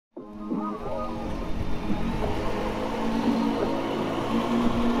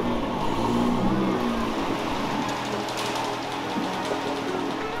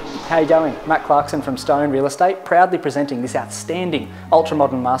How you going? Matt Clarkson from Stone Real Estate, proudly presenting this outstanding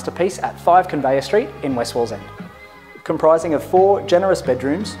ultra-modern masterpiece at 5 Conveyor Street in West Wallsend. Comprising of 4 generous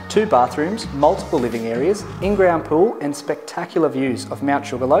bedrooms, 2 bathrooms, multiple living areas, in-ground pool and spectacular views of Mount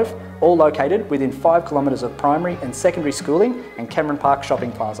Sugarloaf, all located within 5 kilometres of primary and secondary schooling and Cameron Park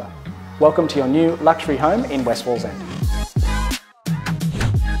Shopping Plaza. Welcome to your new luxury home in West Wallsend.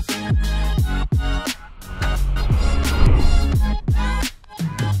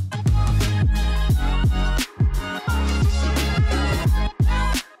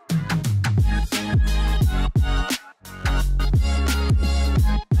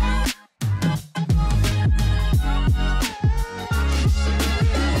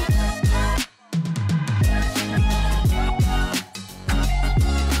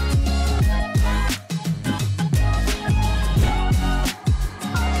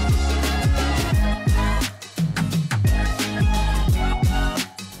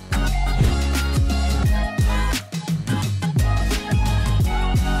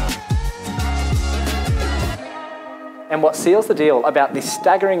 And what seals the deal about this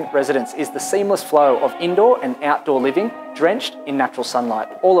staggering residence is the seamless flow of indoor and outdoor living drenched in natural sunlight.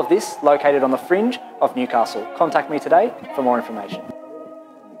 All of this located on the fringe of Newcastle. Contact me today for more information.